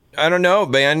I don't know,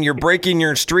 man. You're breaking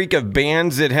your streak of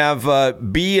bands that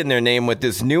have B in their name with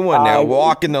this new one now,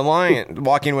 Walking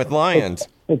with Lions.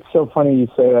 It's so funny you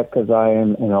say that because I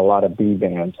am in a lot of B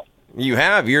bands.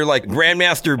 You're like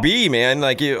Grandmaster B, man,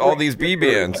 like all these B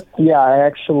bands. Yeah, I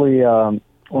actually,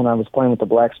 when I was playing with the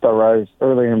Black Star Riders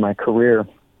earlier in my career,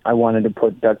 I wanted to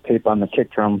put duct tape on the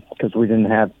kick drum because we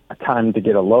didn't have time to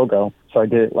get a logo. So I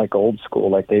did it like old school,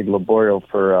 like Dave Laborio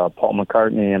for Paul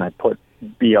McCartney, and I put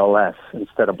BLS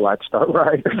instead of Black Star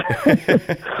Riders.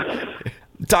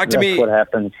 That's what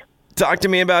happens. Talk to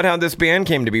me about how this band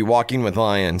came to be, Walking with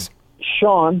Lions.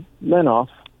 Sean Lenoff,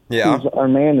 who's our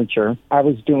manager, I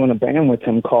was doing a band with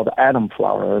him called Atom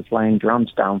Flower. I was laying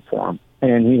drums down for him.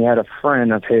 And he had a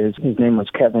friend of his name was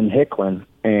Kevin Hicklin.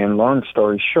 And long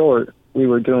story short, we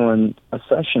were doing a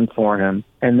session for him,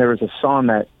 and there was a song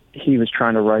that he was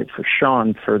trying to write for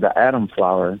Sean for the Atom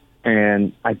Flower,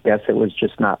 and I guess it was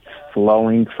just not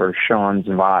flowing for Sean's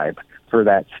vibe for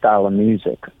that style of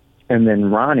music. And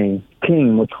then Ronnie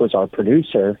King, which was our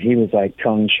producer, he was like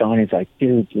telling Sean, he's like,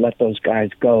 dude, let those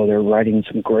guys go. They're writing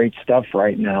some great stuff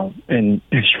right now. And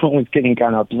Sean was getting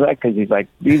kind of upset because he's like,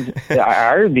 I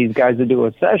hired these guys to do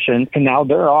a session, and now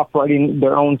they're off writing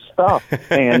their own stuff.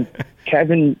 And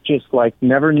Kevin just like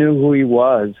never knew who he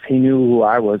was. He knew who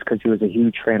I was because he was a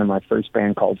huge fan of my first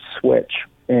band called Switch.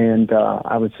 And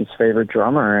I was his favorite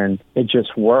drummer, and it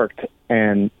just worked.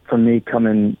 And for me,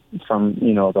 coming from,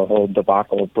 the whole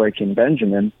debacle of Breaking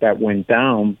Benjamin that went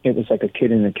down, it was like a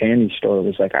kid in a candy store. It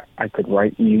was like I could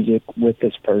write music with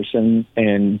this person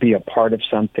and be a part of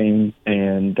something.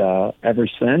 And ever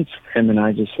since, him and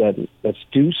I just said, let's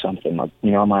do something.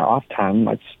 On my off time,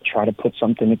 let's try to put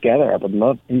something together. I would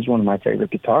love, he's one of my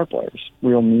favorite guitar players,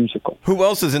 real musical. Who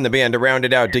else is in the band to round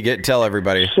it out to tell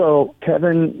everybody? So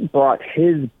Kevin brought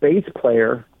his bass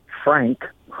player, Frank,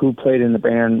 who played in the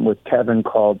band with Kevin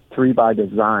called 3 by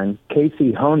Design.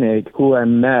 Casey Honig, who I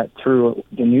met through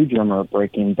the new drummer of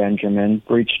Breaking Benjamin,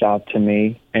 reached out to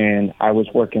me, and I was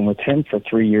working with him for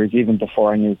 3 years, even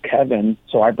before I knew Kevin.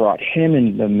 So I brought him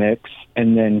into the mix.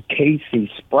 And then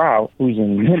Casey Sprout, who's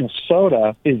in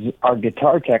Minnesota, is our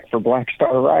guitar tech for Black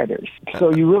Star Riders.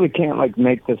 So you really can't,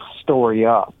 make this story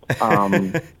up.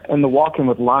 And the Walking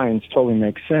with Lions totally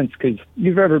makes sense because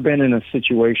you've ever been in a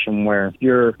situation where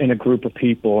you're in a group of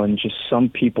people and just some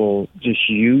people just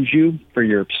use you for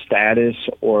your status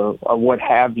or what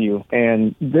have you.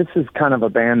 And this is kind of a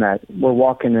band that we're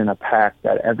walking in a pack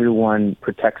that everyone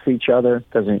protects each other,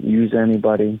 doesn't use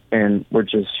anybody, and we're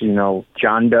just,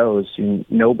 John Doe's,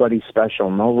 nobody special,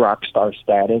 no rock star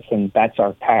status, and that's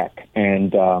our pack.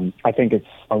 And I think it's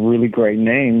a really great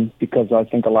name because I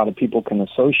think a lot of people can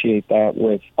associate that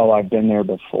with, I've been there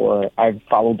before, I've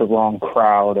followed the wrong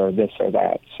crowd or this or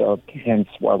that. So hence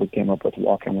why we came up with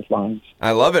Walking with Lions.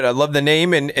 I love it. I love the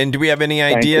name. And do we have any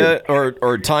idea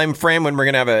or time frame when we're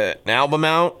going to have an album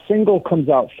out? Single comes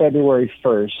out February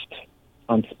 1st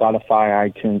on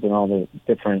Spotify, iTunes, and all the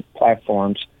different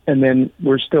platforms. And then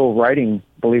we're still writing,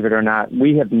 believe it or not.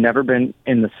 We have never been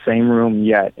in the same room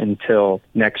yet until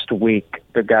next week.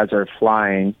 The guys are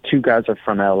flying. 2 guys are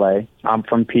from L.A. I'm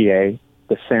from PA.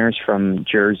 The singer's from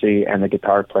Jersey, and the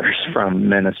guitar player's from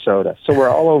Minnesota. So we're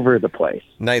all over the place.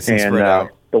 Nice and spread out.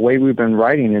 The way we've been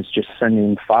writing is just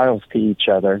sending files to each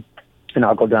other. And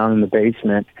I'll go down in the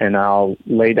basement and I'll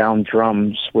lay down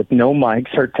drums with no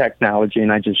mics or technology,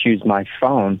 and I just use my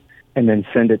phone and then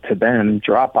send it to them,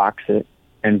 Dropbox it,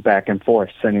 and back and forth,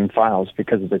 sending files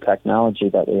because of the technology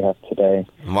that we have today.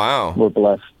 Wow. We're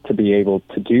blessed to be able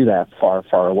to do that far,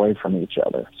 far away from each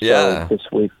other. Yeah. So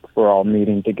this week we're all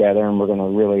meeting together, and we're going to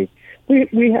really...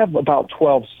 We have about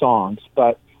 12 songs,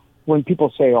 but when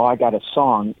people say, I got a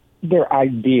song, they're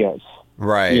ideas.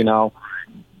 Right.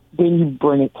 Then you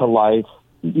bring it to life.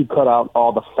 You cut out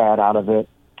all the fat out of it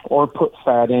or put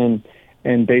fat in,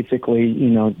 and basically,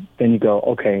 then you go,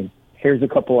 okay, here's a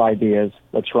couple ideas.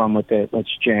 Let's run with it. Let's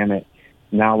jam it.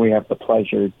 Now we have the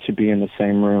pleasure to be in the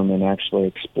same room and actually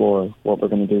explore what we're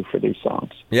going to do for these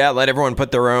songs. Yeah, let everyone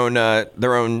put their own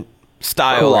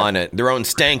style on it, their own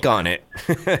stank on it.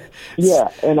 Yeah,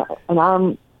 and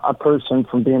I'm a person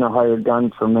from being a hired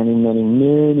gun for many, many,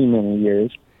 many, many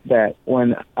years that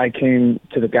when I came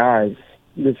to the guys,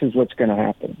 this is what's going to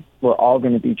happen. We're all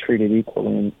going to be treated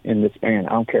equally in this band.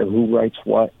 I don't care who writes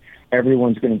what.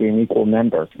 Everyone's going to be an equal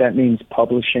member. That means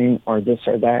publishing or this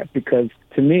or that, because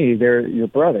to me, they're your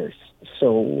brothers.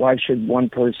 So why should one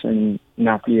person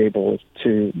not be able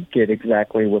to get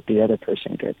exactly what the other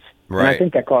person gets? Right. And I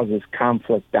think that causes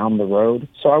conflict down the road.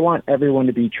 So I want everyone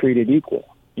to be treated equal.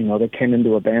 They came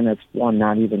into a band that's, one,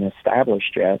 not even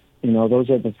established yet. Those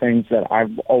are the things that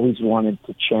I've always wanted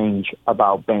to change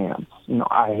about bands.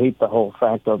 I hate the whole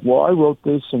fact of, well, I wrote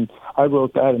this and I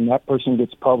wrote that, and that person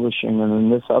gets publishing, and then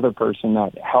this other person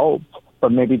that helped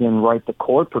but maybe didn't write the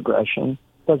chord progression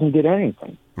doesn't get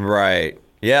anything. Right.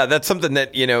 Yeah, that's something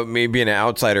that, maybe an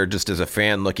outsider, just as a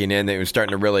fan looking in, that was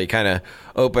starting to really kind of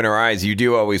open our eyes. You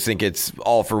do always think it's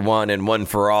all for one and one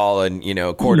for all and,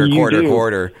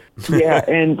 quarter. Yeah,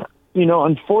 and,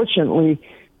 unfortunately,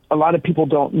 a lot of people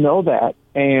don't know that.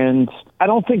 And I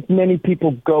don't think many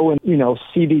people go and,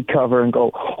 CD cover and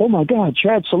go, oh, my God,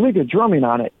 Chad Soliga drumming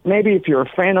on it. Maybe if you're a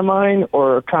fan of mine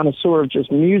or a connoisseur of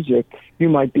just music, you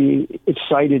might be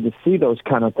excited to see those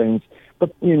kind of things.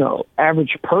 But,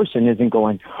 average person isn't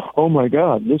going, oh, my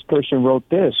God, this person wrote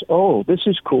this. Oh, this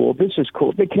is cool. This is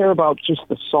cool. They care about just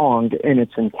the song in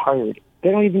its entirety.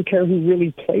 They don't even care who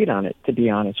really played on it, to be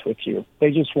honest with you. They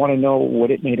just want to know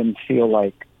what it made them feel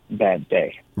like that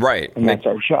day. Right. And that's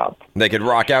our job. They could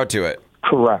rock out to it.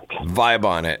 Correct. Vibe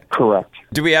on it. Correct.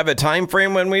 Do we have a time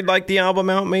frame when we'd like the album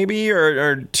out, maybe,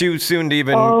 or too soon to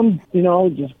even?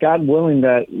 Just God willing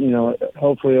that,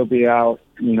 hopefully it'll be out,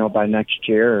 by next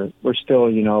year. We're still,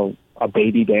 a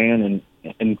baby band,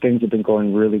 and things have been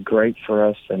going really great for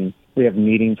us, and we have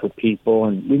meetings with people,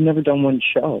 and we've never done one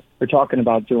show. We're talking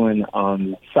about doing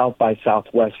South by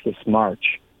Southwest this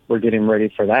March. We're getting ready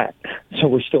for that. So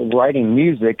we're still writing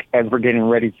music as we're getting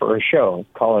ready for a show.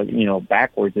 Call it,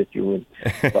 backwards, if you would.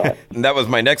 But that was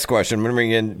my next question. When are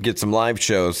we going to get some live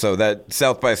shows? So that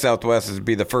South by Southwest would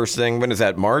be the first thing. When is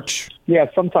that, March? Yeah,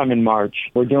 sometime in March.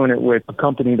 We're doing it with a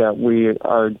company that we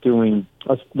are doing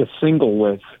the single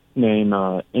with, named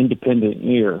Independent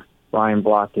Ear. Ryan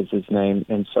Block is his name.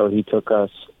 And so he took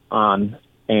us on,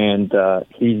 and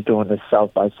he's doing the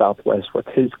South by Southwest with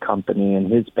his company and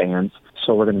his bands.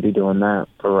 So we're going to be doing that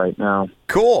for right now.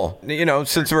 Cool.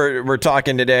 Since we're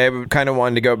talking today, we kind of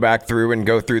wanted to go back through and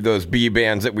go through those B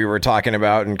bands that we were talking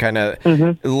about and kind of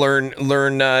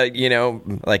learn,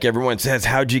 like everyone says,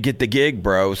 how'd you get the gig,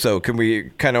 bro? So can we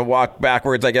kind of walk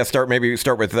backwards, I guess, start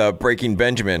with Breaking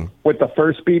Benjamin. With the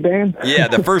first B band? Yeah,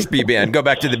 the first B band. Go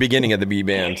back to the beginning of the B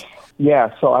bands.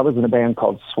 Yeah, so I was in a band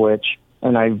called Switch,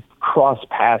 and I crossed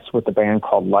paths with a band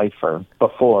called Lifer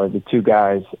before. The two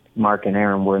guys, Mark and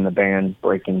Aaron, were in the band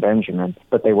Breaking Benjamin,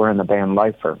 but they were in the band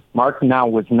Lifer. Mark now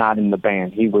was not in the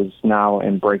band. He was now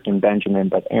in Breaking Benjamin,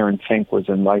 but Aaron Fink was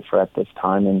in Lifer at this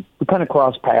time. And we kind of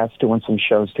crossed paths doing some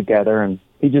shows together, and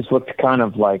he just looked kind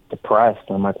of like depressed.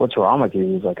 I'm like, what's wrong with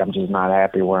you? He's like, I'm just not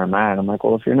happy where I'm at. I'm like,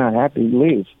 well, if you're not happy,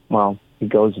 leave. Well, he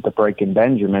goes to Breaking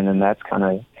Benjamin, and that's kind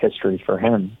of history for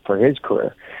him, for his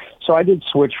career. So I did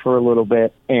Switch for a little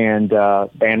bit, and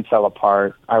band fell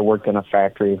apart. I worked in a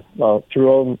factory. Well, through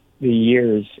all the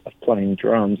years of playing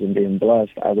drums and being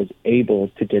blessed, I was able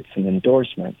to get some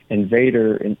endorsements. And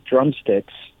Vader and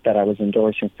Drumsticks that I was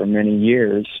endorsing for many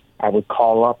years, I would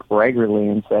call up regularly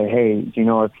and say, hey, do you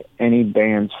know if any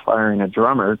band's firing a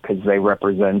drummer, because they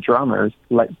represent drummers,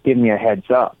 give me a heads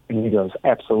up. And he goes,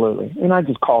 absolutely. And I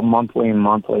just call monthly,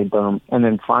 boom. And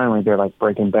then finally they're like,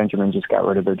 Breaking Benjamin just got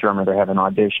rid of their drummer. They're having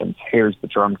auditions. Here's the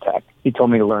drum tech. He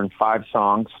told me to learn 5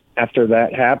 songs. After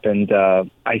that happened,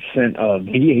 I sent a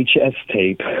VHS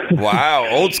tape. Wow,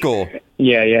 old school.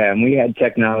 Yeah, and we had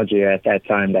technology at that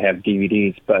time to have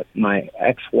DVDs, but my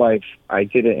ex-wife, I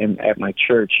did it at my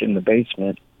church in the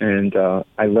basement, and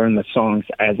I learned the songs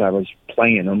as I was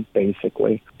playing them,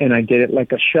 basically, and I did it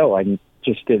like a show. I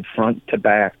just did front to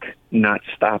back, not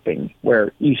stopping,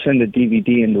 where you send a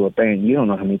DVD into a band, you don't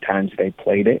know how many times they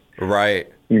played it.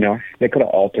 Right. They could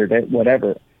have altered it,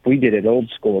 whatever. We did it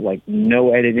old school, like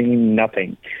no editing,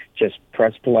 nothing. Just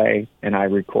press play, and I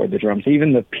record the drums.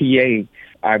 Even the PA,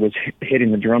 I was hitting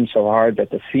the drum so hard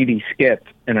that the CD skipped,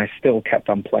 and I still kept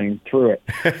on playing through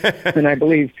it. And I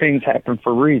believe things happen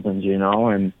for reasons,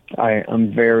 and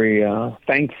I'm very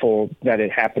thankful that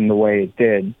it happened the way it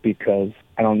did, because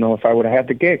I don't know if I would have had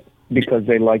the gig, because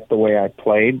they liked the way I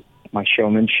played, my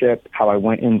showmanship, how I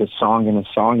went into song in a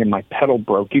song, and my pedal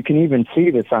broke. You can even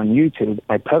see this on YouTube.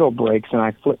 My pedal breaks, and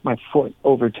I flip my foot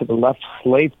over to the left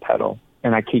slave pedal,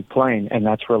 and I keep playing, and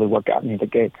that's really what got me the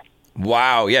gig.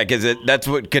 Wow, yeah, because that's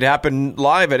what could happen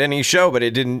live at any show, but you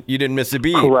didn't miss a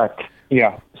beat. Correct,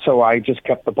 yeah. So I just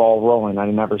kept the ball rolling. I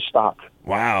never stopped.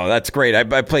 Wow, that's great.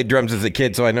 I played drums as a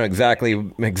kid, so I know exactly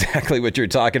what you're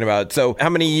talking about. So how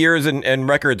many years and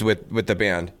records with the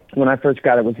band? When I first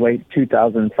got it was late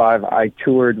 2005. I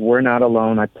toured We're Not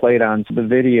Alone. I played on the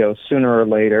video Sooner or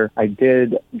Later. I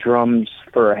did drums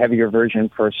for a heavier version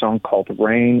for a song called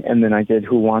Rain, and then I did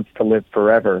Who Wants to Live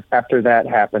Forever. After that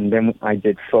happened, then I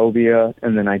did Phobia,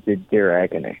 and then I did Dear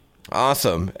Agony.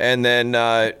 Awesome. And then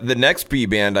the next B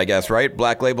band, I guess, right?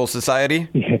 Black Label Society?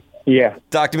 Yeah.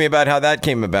 Talk to me about how that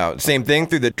came about. Same thing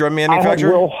through the drum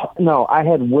manufacturer? I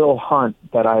had Will Hunt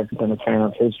that I've been a fan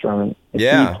of his drumming.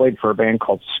 Yeah. He played for a band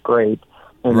called Scrape.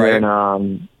 And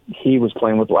then he was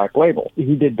playing with Black Label.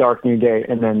 He did Dark New Day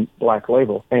and then Black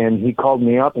Label. And he called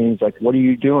me up and he's like, what are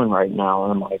you doing right now?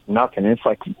 And I'm like, nothing. It's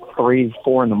like 3,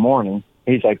 4 in the morning.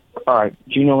 He's like, all right,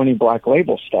 do you know any Black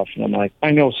Label stuff? And I'm like,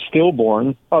 I know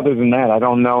Stillborn. Other than that, I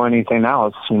don't know anything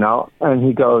else, And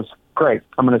he goes, great,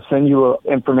 I'm going to send you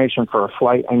information for a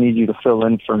flight. I need you to fill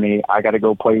in for me. I got to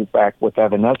go play back with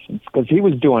Evanescence. Because he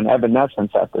was doing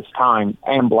Evanescence at this time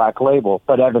and Black Label,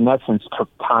 but Evanescence took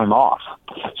time off.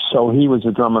 So he was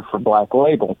a drummer for Black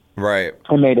Label. Right.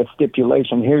 I made a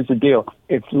stipulation. Here's the deal.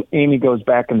 If Amy goes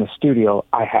back in the studio,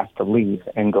 I have to leave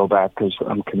and go back because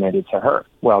I'm committed to her.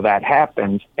 Well, that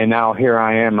happened, and now here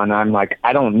I am, and I'm like,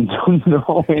 I don't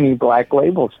know any Black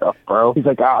Label stuff, bro. He's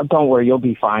like, oh, don't worry, you'll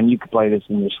be fine. You can play this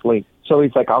in your sleep. So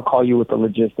he's like, I'll call you with the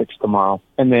logistics tomorrow.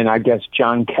 And then I guess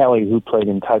John Kelly, who played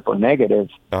in Type O Negative,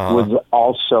 was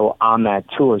also on that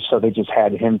tour, so they just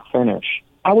had him finish.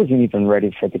 I wasn't even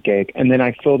ready for the gig. And then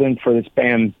I filled in for this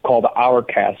band called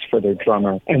Hourcast for their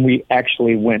drummer. And we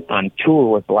actually went on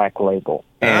tour with Black Label.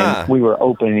 And we were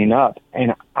opening up.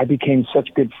 And I became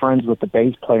such good friends with the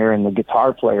bass player and the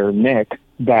guitar player, Nick,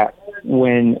 that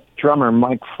when drummer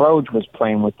Mike Froge was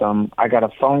playing with them, I got a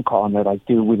phone call and they're like,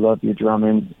 dude, we love your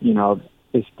drumming.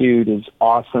 This dude is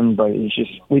awesome, but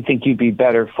we think you'd be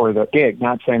better for the gig.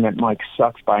 Not saying that Mike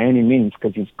sucks by any means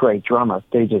because he's a great drummer.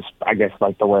 They just, I guess,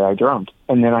 like the way I drummed.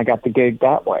 And then I got the gig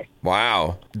that way.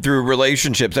 Wow. Through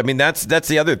relationships. I mean, that's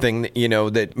the other thing,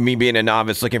 that me being a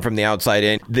novice looking from the outside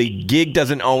in, the gig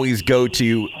doesn't always go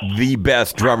to the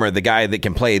best drummer, the guy that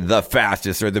can play the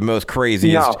fastest or the most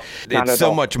craziest. No, it's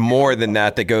so much more than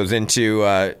that goes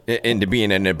into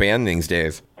being in a band these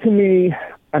days. To me,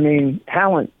 I mean,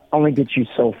 talent only gets you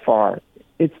so far.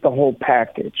 It's the whole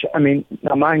package. I mean,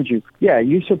 now mind you,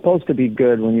 you're supposed to be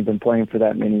good when you've been playing for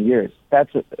that many years.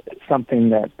 That's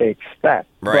something that they expect.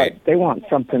 Right. But they want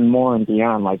something more and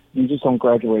beyond. Like, you just don't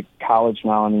graduate college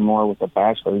now anymore with a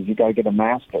bachelor's. You got to get a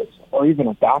master's or even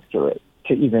a doctorate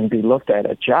to even be looked at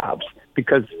jobs.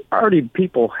 Because already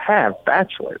people have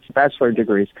bachelor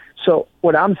degrees. So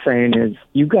what I'm saying is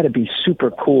you got to be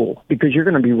super cool because you're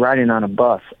going to be riding on a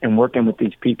bus and working with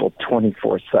these people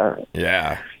 24/7.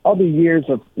 Yeah. All the years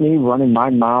of me running my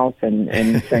mouth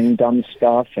and saying dumb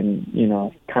stuff and,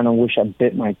 kind of wish I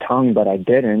bit my tongue, but I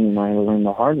didn't, and I learned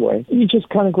the hard way. You just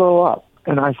kind of grow up.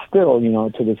 And I still,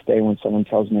 to this day, when someone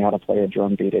tells me how to play a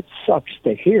drum beat, it sucks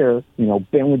to hear.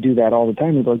 Ben would do that all the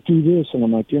time. He'd be like, do this. And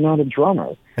I'm like, you're not a drummer.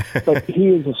 But he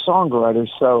is a songwriter.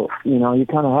 So, you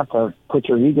kind of have to put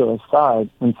your ego aside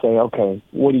and say, okay,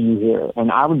 what do you hear?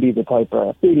 And I would be the type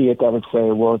of idiot that would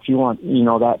say, well, if you want,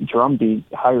 that drum beat,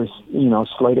 hire,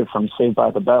 Slater from Saved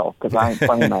by the Bell, because I ain't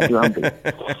playing that drum beat.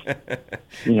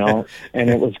 And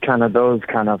it was kind of those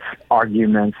kind of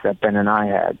arguments that Ben and I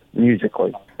had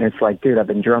musically. And it's like, dude, I've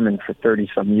been drumming for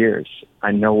 30-some years.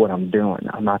 I know what I'm doing.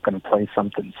 I'm not going to play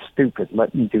something stupid.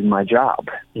 Let me do my job.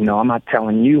 I'm not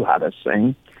telling you how to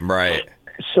sing. Right.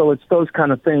 So it's those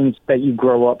kind of things that you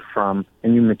grow up from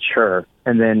and you mature.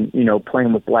 And then,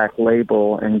 playing with Black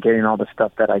Label and getting all the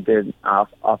stuff that I did off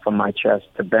of my chest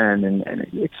to Ben and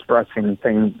expressing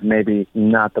things maybe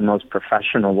not the most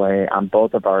professional way on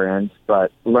both of our ends,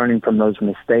 but learning from those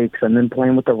mistakes and then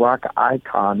playing with the rock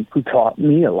icon who taught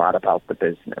me a lot about the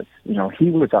business. He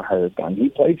was a hired gun. He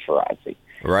played for Ozzy.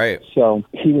 Right. So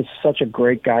he was such a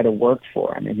great guy to work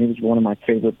for. I mean, he was one of my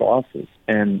favorite bosses.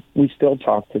 And we still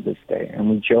talk to this day, and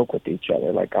we joke with each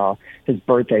other. Like, his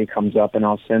birthday comes up, and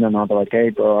I'll send him, I'll be like, hey,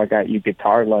 bro, I got you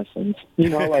guitar lessons.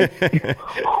 If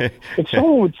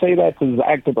someone would say that to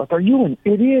Zach, they'd be like, are you an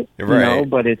idiot? Right.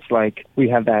 But it's like we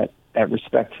have that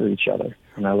respect for each other.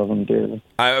 And I love him dearly.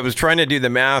 I was trying to do the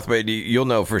math, but you'll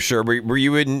know for sure. Were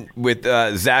you in with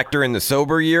Zach during the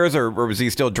sober years, or was he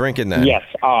still drinking then? Yes.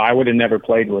 I would have never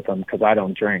played with him because I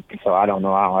don't drink, so I don't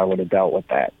know how I would have dealt with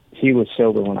that. He was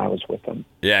sober when I was with him.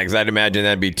 Yeah, because I'd imagine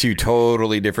that'd be two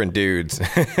totally different dudes.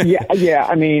 Yeah.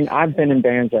 I mean, I've been in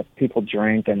bands that people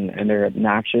drink and they're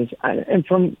obnoxious. And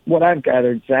from what I've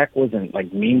gathered, Zach wasn't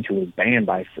like mean to his band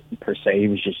per se. He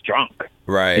was just drunk.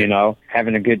 Right.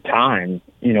 Having a good time.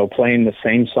 Playing the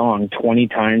same song 20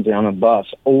 times on a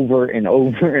bus over and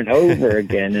over and over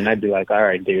again. And I'd be like, all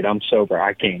right, dude, I'm sober.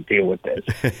 I can't deal with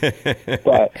this.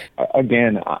 But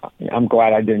again, I'm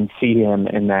glad I didn't see him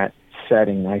in that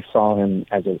setting. I saw him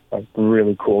as a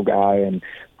really cool guy and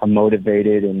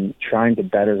motivated and trying to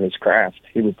better his craft.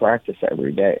 He would practice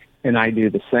every day, and I do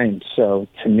the same. So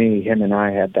to me, him and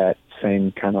I had that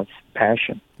same kind of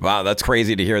passion. Wow, that's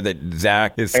crazy to hear that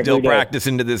Zach is still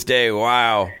practicing to this day.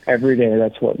 Wow. Every day.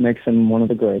 That's what makes him one of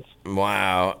the greats.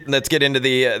 Wow. Let's get into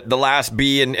the last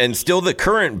B and still the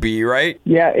current B, right?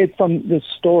 Yeah, it's this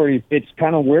story. It's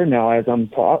kind of weird now as I'm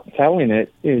telling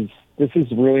it. This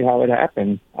is really how it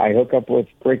happened. I hook up with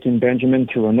Breaking Benjamin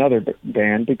through another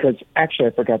band because actually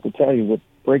I forgot to tell you with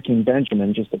Breaking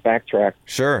Benjamin, just to backtrack.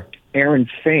 Sure. Aaron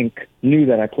Fink knew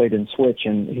that I played in Switch,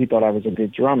 and he thought I was a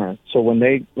good drummer. So when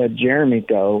they let Jeremy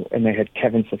go and they had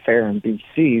Kevin Safair in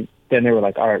BC, then they were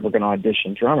like, all right, we're going to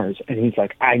audition drummers. And he's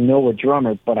like, I know a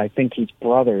drummer, but I think he's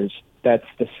brothers. That's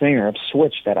the singer of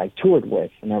Switch that I toured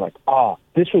with. And they're like,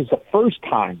 this was the first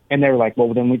time. And they were like,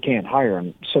 well, then we can't hire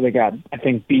him. So they got, I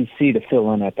think, BC to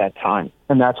fill in at that time.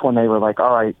 And that's when they were like,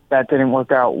 all right, that didn't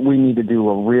work out. We need to do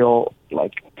a real,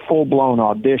 full-blown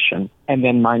audition. And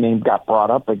then my name got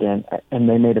brought up again, and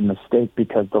they made a mistake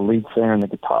because the lead singer and the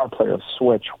guitar player of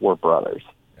Switch were brothers,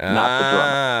 not the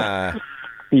drummer.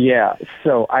 Yeah,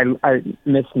 so I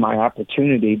missed my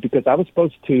opportunity because I was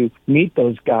supposed to meet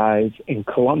those guys in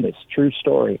Columbus, true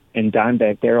story, and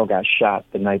Dimebag Darrell got shot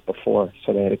the night before,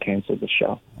 so they had to cancel the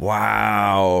show.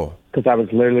 Wow. Because I was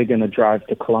literally going to drive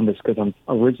to Columbus because I'm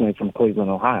originally from Cleveland,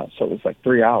 Ohio, so it was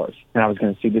 3 hours. And I was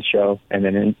going to see the show and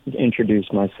then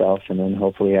introduce myself and then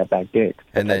hopefully have that gig.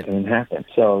 But that didn't happen.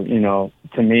 So,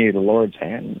 to me, the Lord's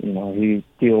hand, he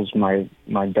deals my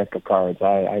deck of cards.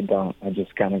 I don't. I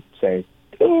just kind of say,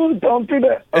 oh, don't do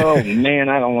that. Oh, man,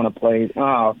 I don't want to play.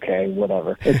 Oh, okay,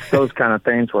 whatever. It's those kind of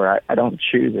things where I don't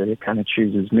choose it. It kind of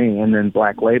chooses me. And then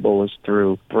Black Label was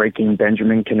through Breaking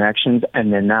Benjamin connections,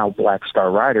 and then now Black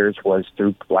Star Riders was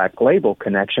through Black Label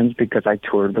connections because I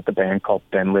toured with a band called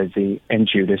Thin Lizzy and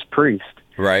Judas Priest.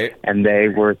 Right. And they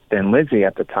were Thin Lizzy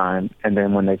at the time. And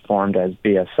then when they formed as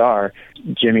BSR,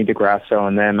 Jimmy DeGrasso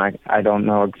and them, I don't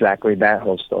know exactly that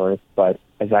whole story, but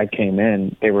as I came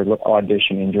in, they were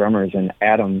auditioning drummers, and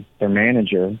Adam, their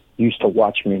manager, used to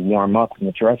watch me warm up in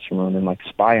the dressing room and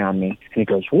spy on me. And he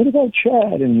goes, what about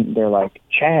Chad? And they're like,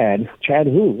 Chad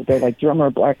who? They're like, drummer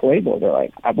of Black Label. They're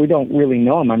like, we don't really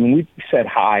know him. I mean, we said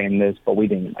hi in this, but we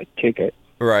didn't kick it.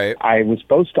 Right. I was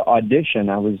supposed to audition.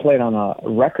 I was played on a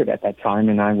record at that time,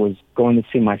 and I was going to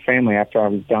see my family after I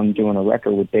was done doing a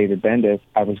record with David Bendis.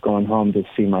 I was going home to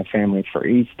see my family for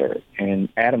Easter, and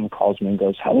Adam calls me and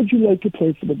goes, how would you like to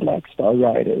play for the Black Star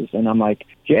Riders? And I'm like,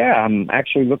 yeah, I'm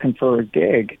actually looking for a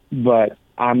gig, but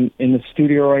I'm in the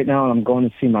studio right now, and I'm going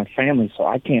to see my family, so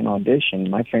I can't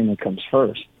audition. My family comes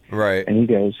first. Right. And he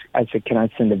goes, I said, can I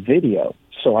send a video?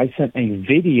 So I sent a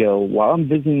video while I'm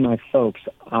visiting my folks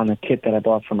on a kit that I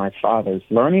bought for my father's,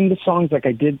 learning the songs like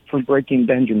I did for Breaking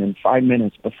Benjamin 5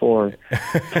 minutes before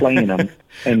playing them.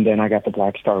 And then I got the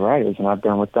Black Star Riders, and I've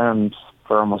been with them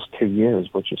for almost 2 years,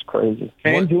 which is crazy.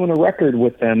 And doing a record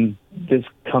with them this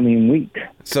coming week.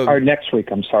 Or next week,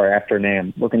 I'm sorry, after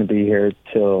NAMM. We're going to be here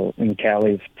in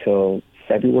Cali till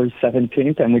February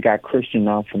 17th, and we got Christian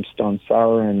now from Stone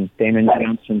Sour, and Damon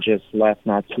Johnson just left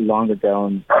not too long ago,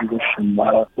 and we wish him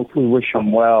well. We wish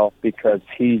him well because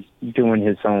he's doing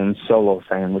his own solo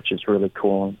thing, which is really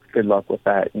cool. Good luck with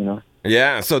that,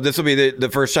 Yeah, so this will be the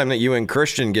first time that you and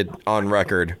Christian get on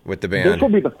record with the band. This will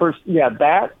be the first,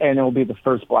 that, and it will be the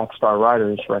first Black Star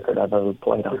Riders record I've ever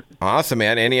played on. Awesome,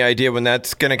 man. Any idea when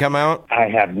that's going to come out? I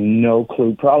have no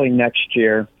clue. Probably next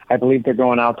year. I believe they're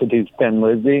going out to do Thin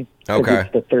Lizzy. Okay.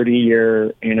 It's the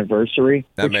 30-year anniversary.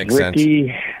 That makes sense.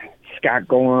 Ricky, Scott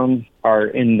Gorham are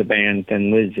in the band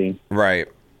Thin Lizzy. Right.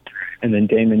 And then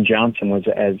Damon Johnson was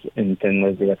in Thin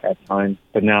Lizzy at that time.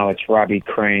 But now it's Robbie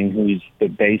Crane, who's the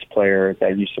bass player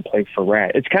that used to play for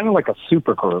Rat. It's kind of like a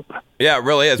super group. Yeah, it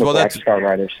really is. Well, Black Star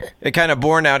Riders. It kind of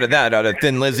born out of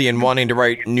Thin Lizzy and wanting to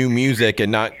write new music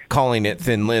and not calling it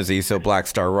Thin Lizzy, so Black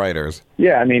Star Riders.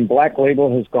 Yeah, I mean, Black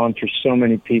Label has gone through so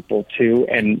many people, too,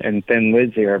 and Thin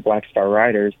Lizzy or Black Star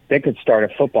Riders, they could start a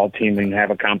football team and have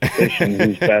a competition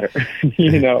who's better,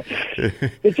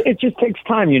 It just takes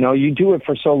time, You do it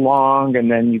for so long, and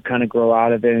then you kind of grow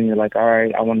out of it, and you're like, all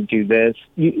right, I want to do this.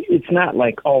 It's not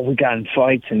like, oh, we got in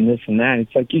fights and this and that.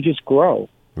 It's like you just grow.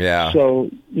 Yeah.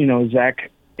 So, Zach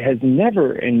has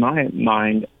never, in my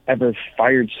mind, ever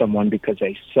fired someone because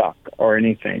they suck or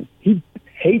anything. He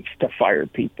hates to fire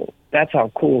people. That's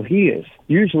how cool he is.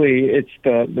 Usually it's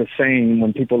the saying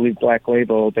when people leave Black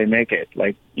Label, they make it.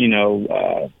 Like,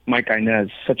 Mike Inez,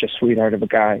 such a sweetheart of a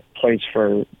guy, plays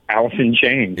for Alice in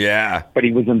Chains. Yeah. But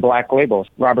he was in Black Label.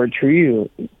 Robert Trujillo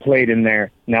played in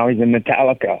there. Now he's in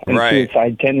Metallica and right.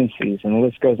 Suicide Tendencies, and the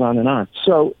list goes on and on.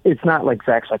 So it's not like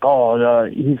Zach's like,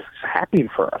 he's happy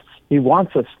for us. he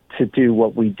wants us to do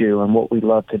what we do and what we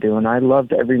love to do. And I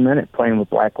loved every minute playing with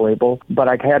Black Label, but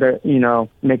I had to,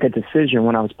 make a decision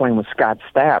when I was playing with Scott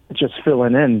Stapp, just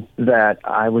filling in, that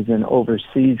I was an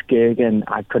overseas gig and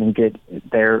I couldn't get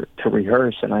there to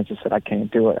rehearse. And I just said, I can't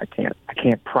do it. I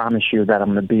can't promise you that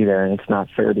I'm going to be there, and it's not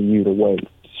fair to you to wait.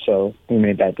 So we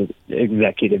made that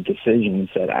executive decision and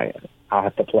said, I'll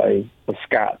have to play with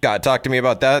Scott. God, talk to me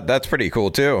about that. That's pretty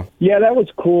cool, too. Yeah, that was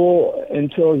cool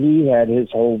until he had his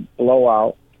whole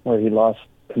blowout where he lost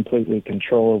completely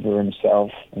control over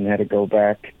himself and had to go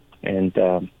back and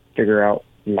figure out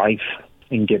life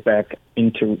and get back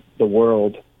into the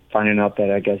world, finding out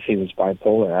that I guess he was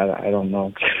bipolar. I don't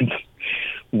know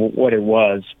what it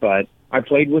was, but I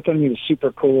played with him. He was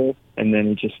super cool, and then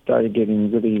he just started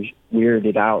getting really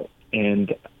weirded out,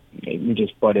 and we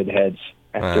just butted heads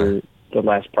after the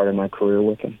last part of my career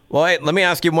with him. Well, hey, let me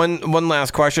ask you one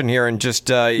last question here, and just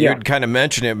you kind of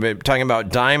mentioned it, but talking about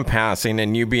Dime Passing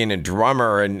and you being a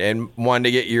drummer, and wanted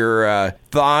to get your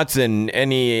thoughts and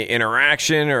any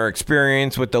interaction or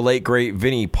experience with the late, great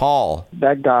Vinnie Paul.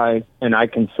 That guy, and I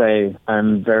can say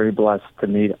I'm very blessed to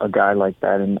meet a guy like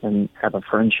that and have a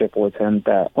friendship with him,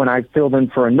 that when I filled in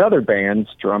for another band's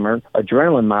drummer,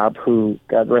 Adrenaline Mob, who,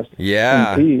 God rest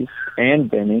in peace,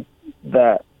 and Vinnie,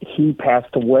 that he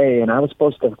passed away, and I was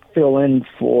supposed to fill in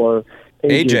for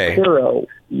AJ Pirro.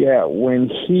 Yeah, when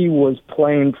he was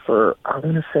playing for, I'm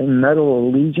going to say Metal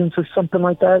Allegiance or something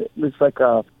like that. It was like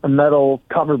a metal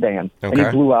cover band, and he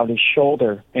blew out his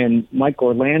shoulder. And Mike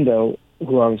Orlando,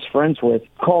 who I was friends with,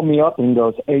 called me up and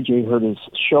goes, AJ hurt his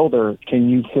shoulder. Can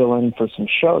you fill in for some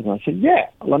shows? And I said, yeah,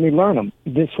 let me learn them.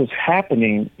 This was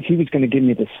happening. He was going to give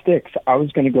me the sticks. I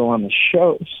was going to go on the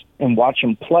shows and watch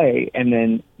him play. And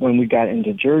then when we got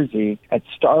into Jersey at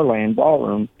Starland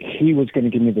Ballroom, he was going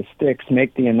to give me the sticks,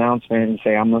 make the announcement, and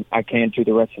say, I can't do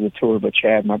the rest of the tour, but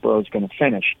Chad, my bro's going to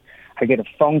finish. I get a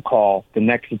phone call the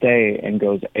next day and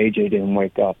goes, AJ didn't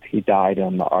wake up. He died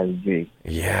on the RV.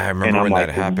 Yeah, I remember when that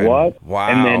happened. What? Wow.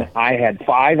 And then I had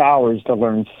 5 hours to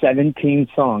learn 17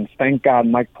 songs. Thank God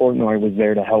Mike Portnoy was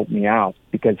there to help me out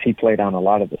because he played on a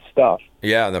lot of the stuff.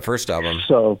 Yeah, the first album.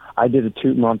 So I did a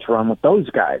 2-month run with those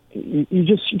guys. You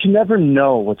never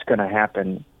know what's going to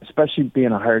happen, especially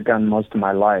being a hired gun most of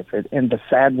my life. And the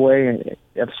sad way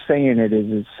of saying it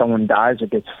is someone dies or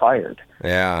gets fired.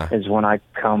 Yeah. Is when I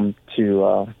come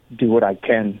to do what I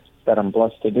can that I'm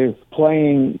blessed to do.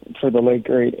 Playing for the late,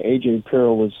 great AJ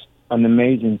Pirro was an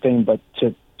amazing thing, but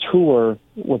to tour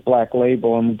with Black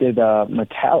Label, and we did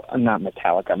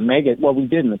Megadeth. Well, we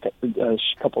did a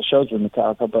couple shows with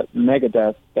Metallica, but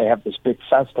Megadeth, they have this big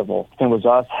festival. And it was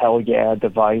us, Hell Yeah,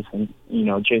 Device, and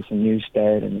Jason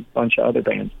Newsted, and a bunch of other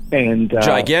bands. And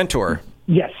Gigantor.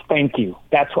 Yes, thank you.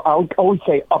 That's what I would always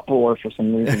say, Uproar for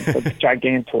some reason. But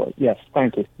Gigantor. Yes,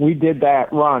 thank you. We did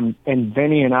that run, and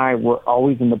Vinny and I were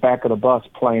always in the back of the bus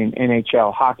playing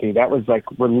NHL hockey. That was like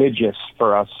religious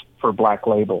for us for Black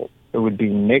Label. It would be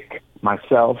Nick,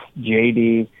 myself,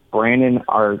 JD, Brandon,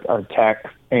 our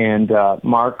tech, and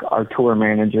Mark, our tour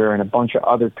manager, and a bunch of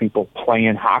other people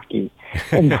playing hockey.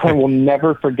 And I will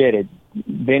never forget it.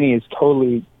 Vinny is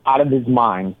totally out of his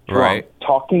mind, right,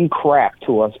 talking crap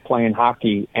to us playing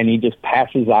hockey, and he just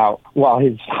passes out while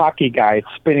his hockey guy is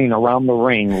spinning around the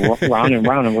ring, round and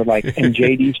round, and we're like, and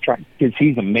JD's trying, because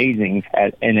he's amazing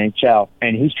at NHL,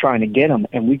 and he's trying to get him,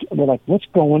 and we're like, what's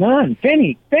going on?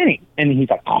 Vinny, and he's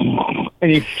like,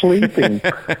 and he's sleeping,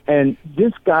 and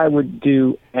this guy would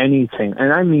do anything,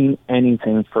 and I mean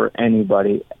anything for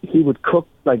anybody. He would cook,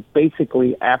 like,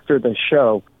 basically after the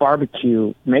show,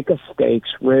 barbecue, make us steaks,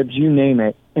 ribs, you name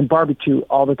it, and barbecue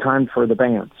all the time for the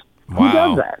bands. Wow. Who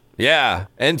does that? Yeah,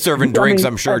 and serving drinks,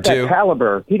 I'm sure, at that too.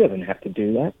 Caliber, he doesn't have to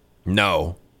do that.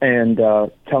 No. And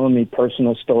telling me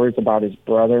personal stories about his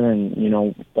brother and,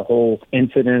 the whole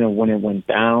incident of when it went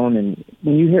down. And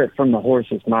when you hear it from the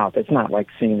horse's mouth, it's not like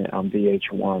seeing it on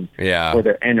VH1 where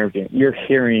they're interviewing. You're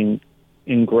hearing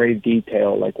in great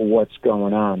detail, like, what's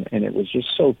going on. And it was just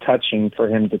so touching for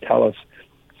him to tell us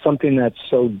something that's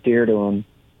so dear to him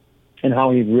and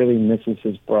how he really misses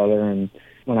his brother. And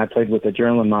when I played with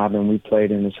Adrenaline Mob and we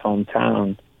played in his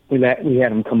hometown, we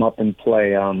had him come up and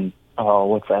play,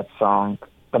 what's that song?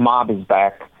 The Mob Is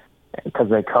Back, because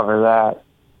they cover that.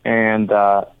 And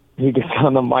he gets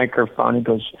on the microphone, he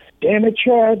goes, damn it,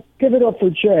 Chad, give it up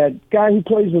for Chad, guy who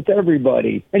plays with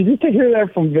everybody. And just to hear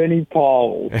that from Vinnie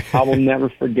Paul, I will never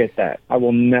forget that. I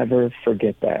will never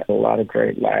forget that. A lot of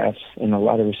great laughs and a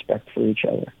lot of respect for each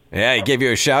other. Yeah, he gave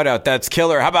you a shout out. That's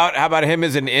killer. How about him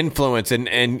as an influence, and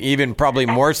even probably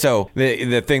more so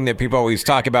the thing that people always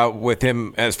talk about with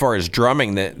him as far as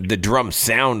drumming, the drum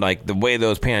sound, like the way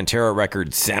those Pantera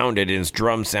records sounded. His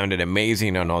drums sounded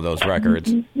amazing on all those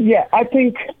records. Yeah, I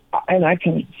think, and I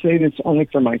can say this only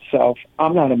for myself,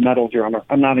 I'm not a metal drummer.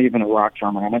 I'm not even a rock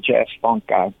drummer. I'm a jazz funk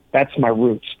guy. That's my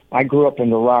roots. I grew up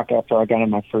into rock after I got in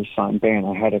my first signed band.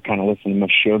 I had to kind of listen to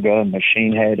Meshuggah and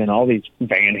Machine Head and all these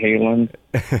Van Halen.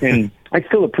 And I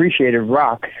still appreciated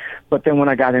rock. But then when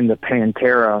I got into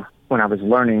Pantera, when I was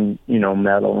learning,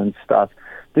 metal and stuff,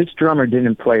 this drummer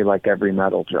didn't play like every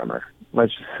metal drummer.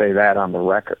 Let's just say that on the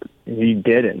record. He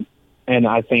didn't. And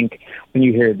I think when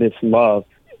you hear This Love,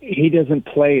 he doesn't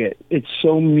play it. It's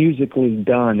so musically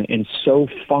done and so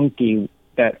funky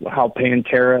that how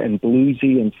Pantera and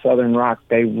bluesy and southern rock,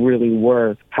 they really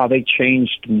were, how they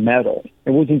changed metal.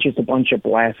 It wasn't just a bunch of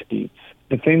blast beats.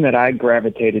 The thing that I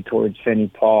gravitated towards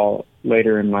Vinnie Paul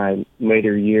later in my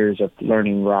later years of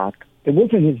learning rock, it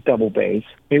wasn't his double bass,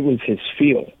 it was his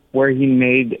feel, where he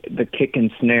made the kick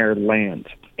and snare land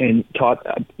and taught,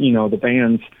 the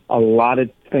bands a lot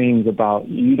of things about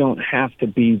you don't have to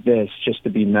be this just to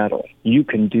be metal. You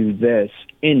can do this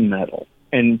in metal.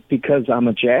 And because I'm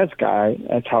a jazz guy,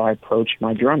 that's how I approach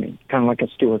my drumming, kind of like a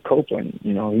Stuart Copeland.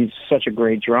 He's such a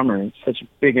great drummer and such a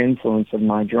big influence of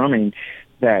my drumming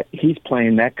that he's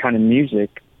playing that kind of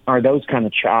music or those kind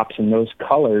of chops and those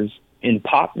colors in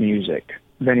pop music.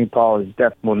 Vinnie Paul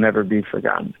will never be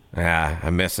forgotten. Yeah, I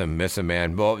miss him,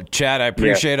 man. Well, Chad, I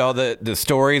appreciate all the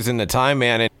stories and the time,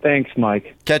 man. Thanks,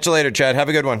 Mike. Catch you later, Chad. Have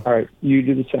a good one. All right, you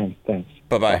do the same. Thanks.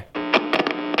 Bye-bye.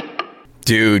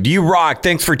 Dude, you rock.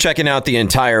 Thanks for checking out the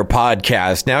entire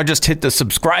podcast. Now just hit the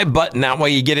subscribe button. That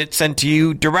way you get it sent to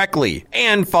you directly.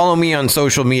 And follow me on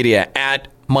social media at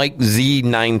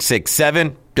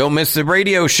MikeZ967. Don't miss the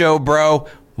radio show, bro.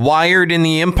 Wired in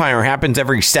the Empire happens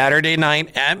every Saturday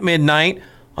night at midnight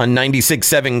on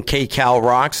 96.7 KCal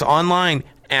Rocks, online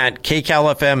at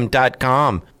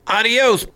kcalfm.com. Adios.